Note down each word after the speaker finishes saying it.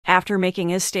After making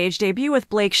his stage debut with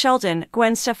Blake Shelton,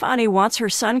 Gwen Stefani wants her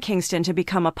son Kingston to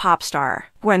become a pop star.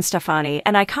 Gwen Stefani,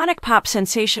 an iconic pop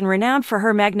sensation renowned for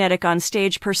her magnetic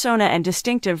on-stage persona and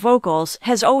distinctive vocals,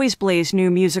 has always blazed new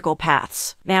musical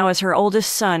paths. Now, as her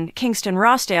oldest son, Kingston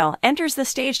Rossdale, enters the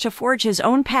stage to forge his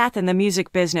own path in the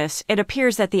music business, it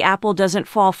appears that the apple doesn't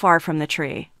fall far from the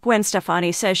tree. Gwen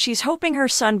Stefani says she's hoping her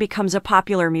son becomes a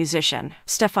popular musician.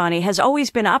 Stefani has always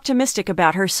been optimistic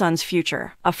about her son's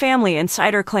future. A family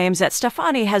insider claims that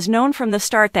Stefani has known from the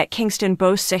start that Kingston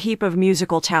boasts a heap of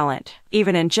musical talent.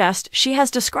 Even in jest, she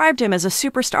has described him as a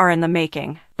superstar in the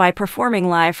making. By performing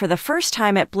live for the first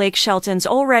time at Blake Shelton's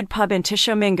Ole Red Pub in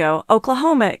Tishomingo,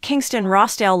 Oklahoma, Kingston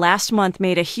Rossdale last month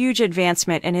made a huge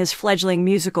advancement in his fledgling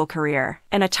musical career.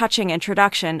 In a touching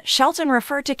introduction, Shelton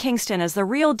referred to Kingston as the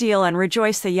real deal and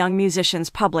rejoiced the young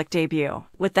musician's public debut.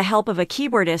 With the help of a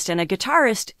keyboardist and a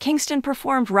guitarist, Kingston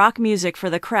performed rock music for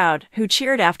the crowd, who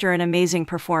cheered after an amazing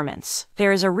performance.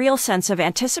 There is a real sense of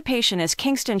anticipation as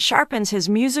Kingston sharpens his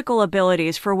musical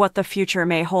abilities for what the future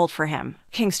may hold for him.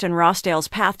 Kingston Rossdale's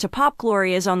path to pop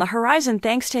glory is on the horizon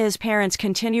thanks to his parents'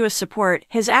 continuous support,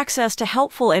 his access to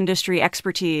helpful industry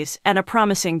expertise, and a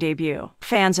promising debut.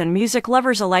 Fans and music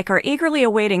lovers alike are eagerly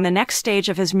awaiting the next stage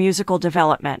of his musical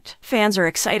development. Fans are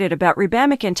excited about Reba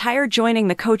McEntire joining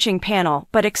the coaching panel,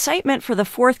 but excitement for the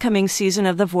forthcoming season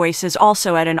of The Voice is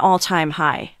also at an all-time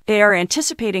high. They are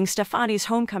anticipating Stefani's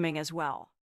homecoming as well.